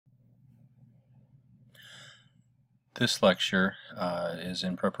This lecture is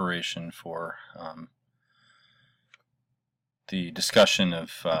in preparation for the discussion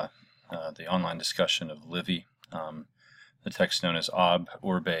of the online discussion of Livy, the text known as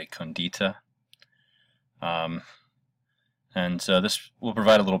Urbe, Condita. This will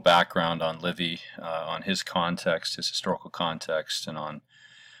provide a little background on Livy, on his context, his historical context, and on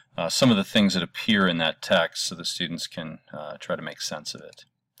some of the things that appear in that text so the students can try to make sense of it.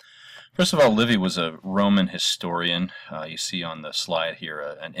 First of all, Livy was a Roman historian. You see on the slide here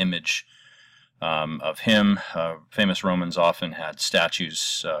an image of him. Famous Romans often had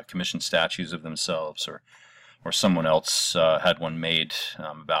statues, commissioned statues of themselves, or someone else had one made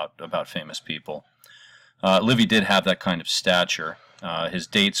about famous people. Livy did have that kind of stature. His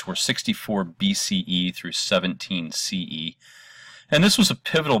dates were 64 BCE through 17 CE, and this was a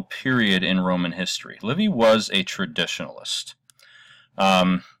pivotal period in Roman history. Livy was a traditionalist.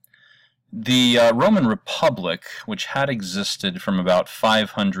 The Roman Republic, which had existed from about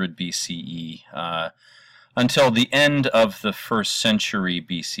 500 BCE until the end of the 1st century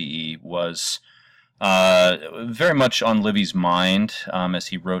BCE, was very much on Livy's mind as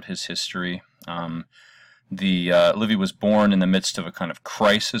he wrote his history. Livy was born in the midst of a kind of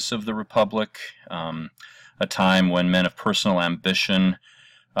crisis of the Republic, a time when men of personal ambition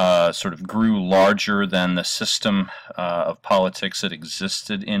sort of grew larger than the system of politics that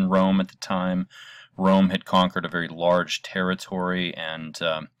existed in Rome at the time. Rome had conquered a very large territory, and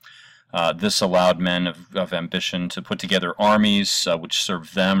this allowed men of ambition to put together armies which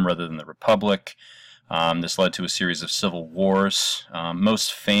served them rather than the Republic. This led to a series of civil wars,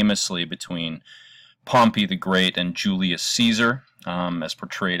 most famously between Pompey the Great and Julius Caesar, as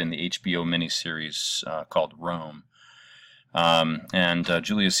portrayed in the HBO miniseries called Rome.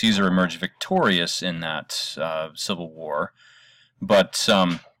 Julius Caesar emerged victorious in that civil war, but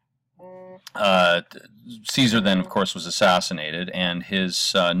Caesar then, of course, was assassinated, and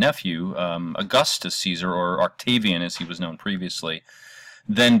his nephew, Augustus Caesar, or Octavian as he was known previously,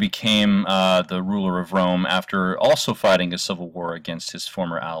 then became the ruler of Rome after also fighting a civil war against his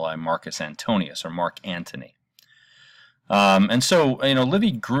former ally Marcus Antonius, or Mark Antony.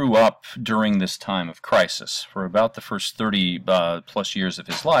 Livy grew up during this time of crisis. For about the first 30 plus years of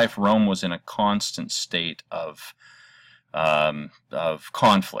his life, Rome was in a constant state of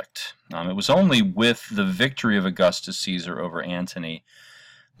conflict. It was only with the victory of Augustus Caesar over Antony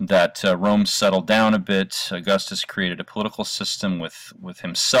that Rome settled down a bit. Augustus created a political system with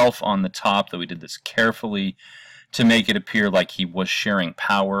himself on the top, though he did this carefully to make it appear like he was sharing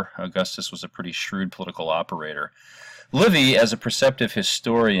power. Augustus was a pretty shrewd political operator. Livy, as a perceptive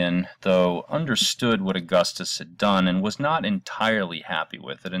historian, though, understood what Augustus had done and was not entirely happy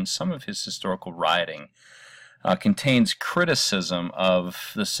with it, and some of his historical writing contains criticism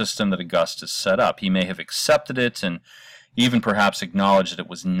of the system that Augustus set up. He may have accepted it and even perhaps acknowledged that it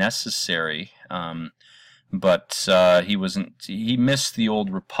was necessary, but he missed the old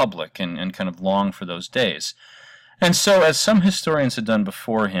republic and kind of longed for those days. And so, as some historians had done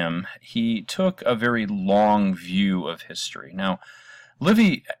before him, he took a very long view of history. Now,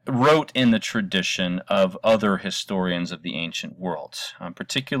 Livy wrote in the tradition of other historians of the ancient world,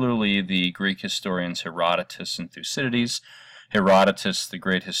 particularly the Greek historians Herodotus and Thucydides. Herodotus, the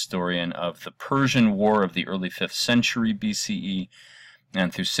great historian of the Persian War of the early 5th century BCE,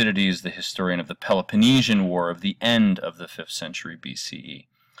 and Thucydides, the historian of the Peloponnesian War of the end of the 5th century BCE.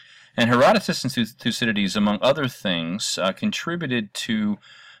 And Herodotus and Thucydides, among other things, contributed to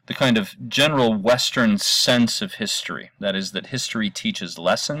the kind of general Western sense of history. That is, that history teaches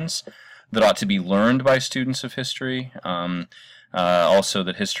lessons that ought to be learned by students of history. Also,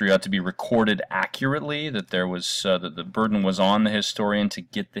 that history ought to be recorded accurately. That that the burden was on the historian to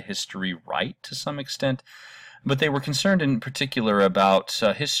get the history right to some extent. But they were concerned in particular about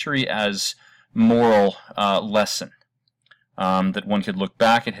history as moral lesson. That one could look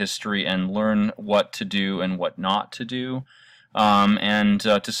back at history and learn what to do and what not to do.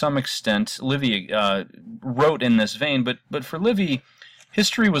 To some extent, Livy wrote in this vein, but for Livy,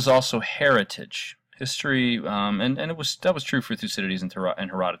 history was also heritage. History, that was true for Thucydides and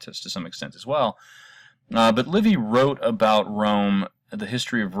Herodotus to some extent as well. But Livy wrote about Rome, the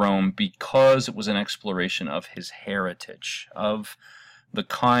history of Rome, because it was an exploration of his heritage, of the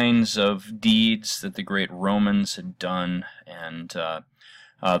kinds of deeds that the great Romans had done, and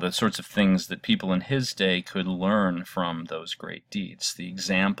the sorts of things that people in his day could learn from those great deeds, the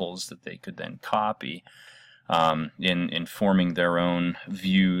examples that they could then copy in forming their own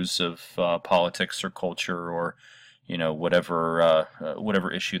views of politics or culture, or whatever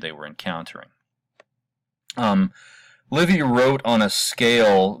issue they were encountering. Livy wrote on a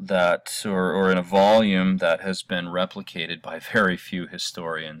scale that, or in a volume that has been replicated by very few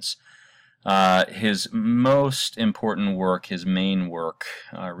historians. His most important work, his main work,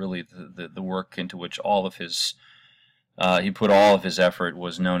 really the work into which all of his he put all of his effort,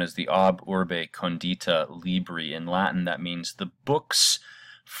 was known as the Urbe Condita Libri. In Latin, that means the books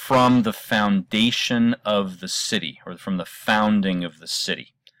from the foundation of the city, or from the founding of the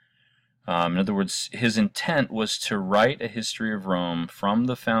city. In other words, his intent was to write a history of Rome from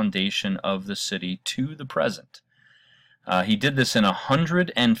the foundation of the city to the present. He did this in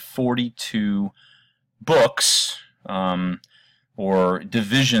 142 books, or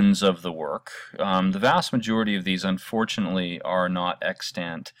divisions of the work. The vast majority of these, unfortunately, are not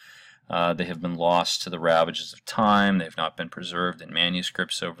extant. They have been lost to the ravages of time. They have not been preserved in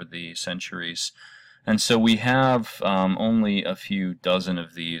manuscripts over the centuries. And so we have only a few dozen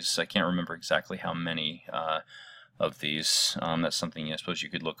of these. I can't remember exactly how many of these. That's something I suppose you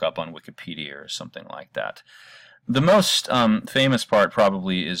could look up on Wikipedia or something like that. The most famous part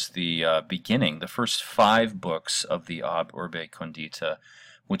probably is the beginning, the first 5 books of the Urbe Condita,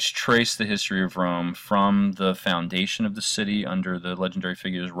 which trace the history of Rome from the foundation of the city under the legendary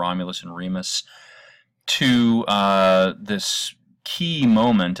figures Romulus and Remus to this key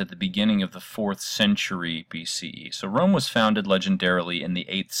moment at the beginning of the 4th century BCE. So Rome was founded legendarily in the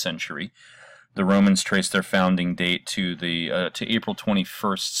 8th century. The Romans traced their founding date to April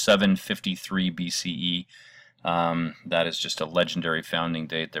 21st, 753 BCE. That is just a legendary founding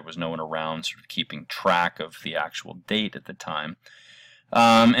date. There was no one around sort of keeping track of the actual date at the time.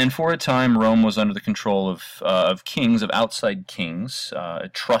 And for a time, Rome was under the control of kings, of outside kings.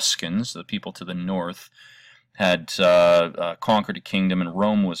 Etruscans, the people to the north, had conquered a kingdom, and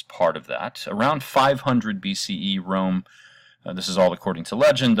Rome was part of that. Around 500 BCE, Rome, this is all according to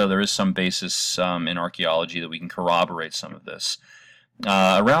legend, though there is some basis in archaeology that we can corroborate some of this.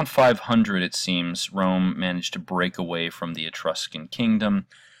 Around 500, it seems, Rome managed to break away from the Etruscan kingdom,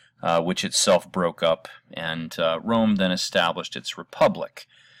 which itself broke up, and Rome then established its republic.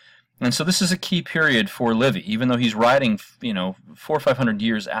 And so this is a key period for Livy. Even though he's writing, 400 or 500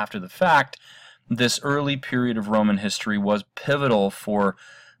 years after the fact, this early period of Roman history was pivotal for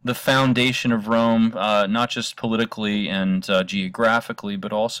the foundation of Rome, not just politically and geographically,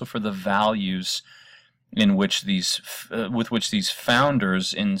 but also for the values in which with which these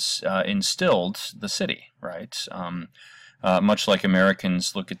founders instilled the city, right? Much like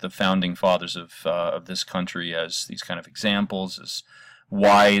Americans look at the founding fathers of this country as these kind of examples, as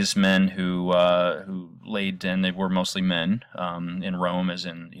wise men who laid, and they were mostly men in Rome, as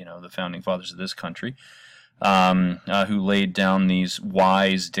in the founding fathers of this country, who laid down these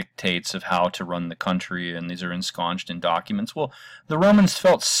wise dictates of how to run the country, and these are ensconced in documents. Well, the Romans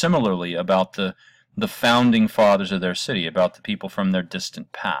felt similarly about the founding fathers of their city, about the people from their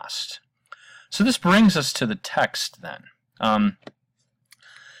distant past. So this brings us to the text then.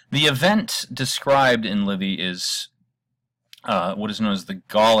 The event described in Livy is what is known as the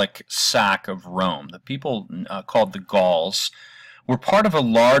Gallic sack of Rome. The people called the Gauls were part of a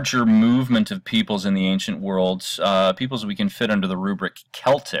larger movement of peoples in the ancient world, peoples we can fit under the rubric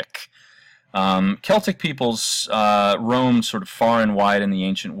Celtic. Celtic peoples roamed sort of far and wide in the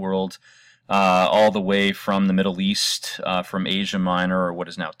ancient world, all the way from the Middle East, from Asia Minor, or what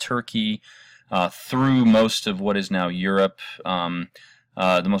is now Turkey, through most of what is now Europe.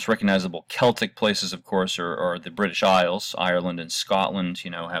 The most recognizable Celtic places, of course, are the British Isles. Ireland and Scotland,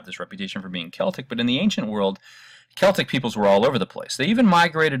 have this reputation for being Celtic. But in the ancient world, Celtic peoples were all over the place. They even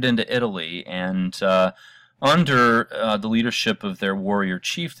migrated into Italy, and under the leadership of their warrior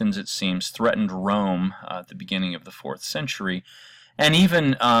chieftains, it seems, threatened Rome at the beginning of the 4th century, and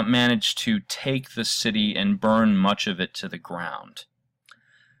even managed to take the city and burn much of it to the ground.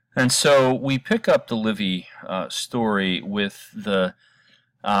 And so we pick up the Livy story with the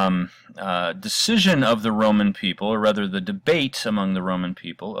decision of the Roman people, or rather the debate among the Roman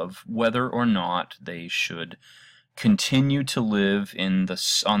people, of whether or not they should continue to live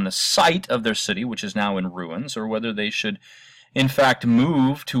on the site of their city, which is now in ruins, or whether they should in fact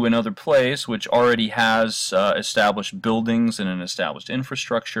move to another place which already has established buildings and an established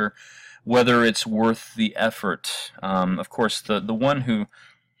infrastructure, whether it's worth the effort. Of course, the one who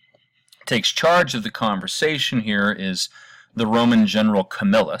takes charge of the conversation here is the Roman general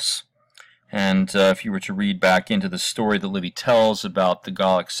Camillus. And if you were to read back into the story that Livy tells about the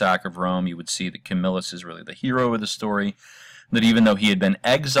Gallic sack of Rome, you would see that Camillus is really the hero of the story, that even though he had been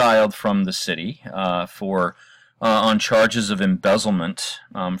exiled from the city on charges of embezzlement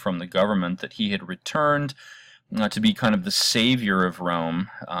from the government, that he had returned to be kind of the savior of Rome,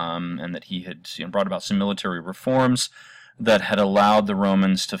 and that he had brought about some military reforms that had allowed the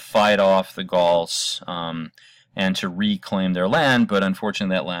Romans to fight off the Gauls and to reclaim their land, but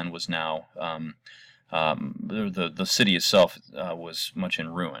unfortunately that land was now, the city itself was much in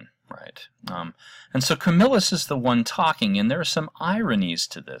ruin. Right. And so Camillus is the one talking, and there are some ironies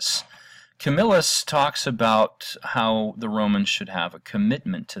to this. Camillus talks about how the Romans should have a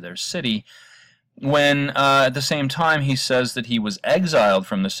commitment to their city, when at the same time he says that he was exiled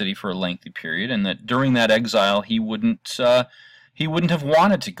from the city for a lengthy period, and that during that exile he wouldn't have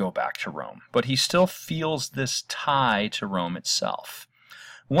wanted to go back to Rome, but he still feels this tie to Rome itself.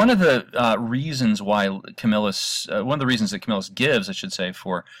 One of the reasons why Camillus, one of the reasons that Camillus gives, I should say,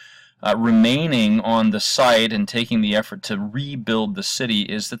 for remaining on the site and taking the effort to rebuild the city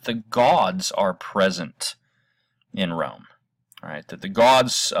is that the gods are present in Rome. Right? That the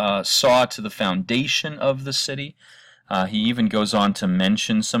gods saw to the foundation of the city. He even goes on to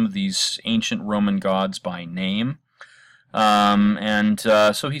mention some of these ancient Roman gods by name.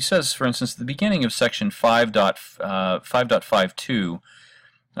 So he says, for instance, at the beginning of section 5.52,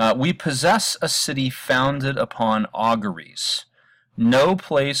 we possess a city founded upon auguries. No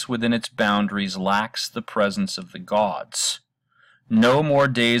place within its boundaries lacks the presence of the gods. No more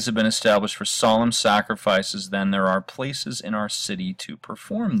days have been established for solemn sacrifices than there are places in our city to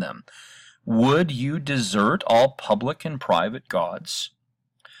perform them. Would you desert all public and private gods?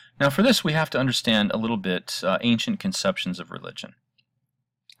 Now for this we have to understand a little bit ancient conceptions of religion.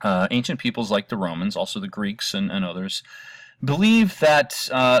 Ancient peoples like the Romans, also the Greeks and others, believe that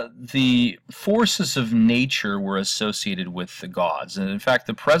the forces of nature were associated with the gods. And in fact,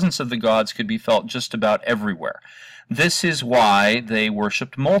 the presence of the gods could be felt just about everywhere. This is why they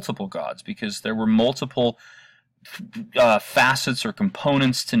worshipped multiple gods, because there were multiple facets or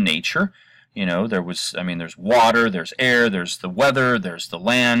components to nature. You know, there's water, there's air, there's the weather, there's the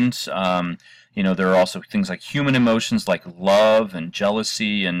land. There are also things like human emotions like love and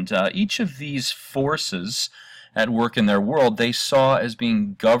jealousy, and each of these forces at work in their world they saw as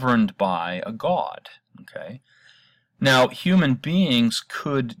being governed by a god. Okay. Now, human beings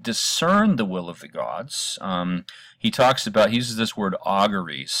could discern the will of the gods. He uses this word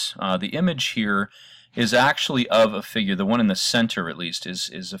auguries. The image here is actually of a figure, the one in the center at least,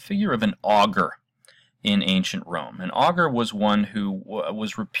 is a figure of an augur in ancient Rome. An augur was one who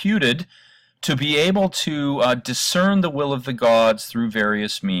was reputed to be able to discern the will of the gods through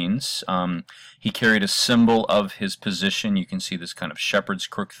various means. He carried a symbol of his position. You can see this kind of shepherd's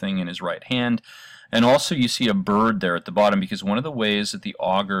crook thing in his right hand. And also you see a bird there at the bottom, because one of the ways that the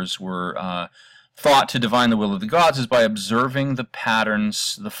augurs were thought to divine the will of the gods is by observing the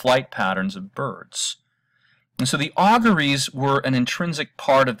patterns, the flight patterns of birds. And so the auguries were an intrinsic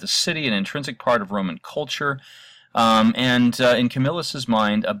part of the city, an intrinsic part of Roman culture. In Camillus's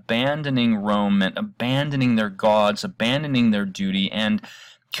mind, abandoning Rome meant abandoning their gods, abandoning their duty, and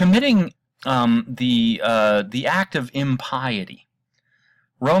committing the act of impiety.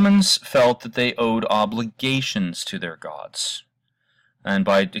 Romans felt that they owed obligations to their gods, and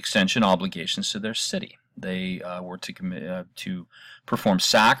by extension obligations to their city. They were to perform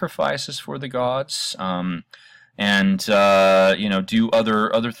sacrifices for the gods, and do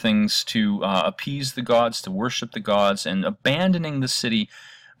other things to appease the gods, to worship the gods. And abandoning the city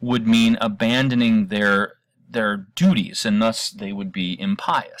would mean abandoning their duties, and thus they would be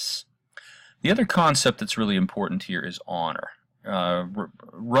impious. The other concept that's really important here is honor.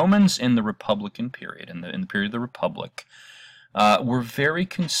 Romans in the Republican period, in the period of the Republic, were very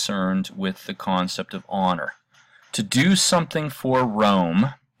concerned with the concept of honor. To do something for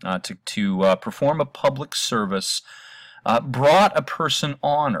Rome, to perform a public service, brought a person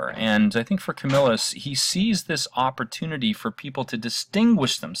honor. And I think for Camillus, he sees this opportunity for people to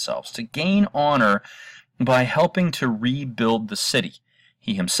distinguish themselves, to gain honor by helping to rebuild the city.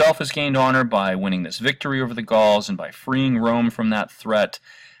 He himself has gained honor by winning this victory over the Gauls and by freeing Rome from that threat.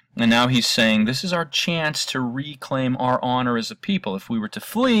 And now he's saying, this is our chance to reclaim our honor as a people. If we were to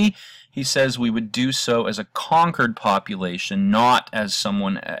flee, he says we would do so as a conquered population, not as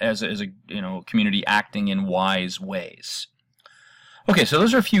a community acting in wise ways. Okay, so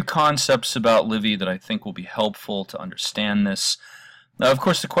those are a few concepts about Livy that I think will be helpful to understand this. Now, of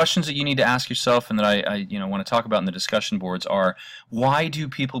course, the questions that you need to ask yourself and that I want to talk about in the discussion boards are, why do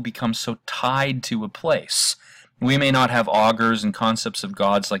people become so tied to a place? We may not have augurs and concepts of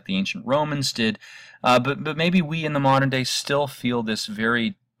gods like the ancient Romans did, but maybe we in the modern day still feel this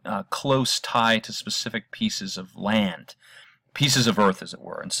very close tie to specific pieces of land, pieces of earth, as it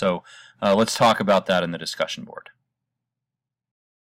were. And so let's talk about that in the discussion board.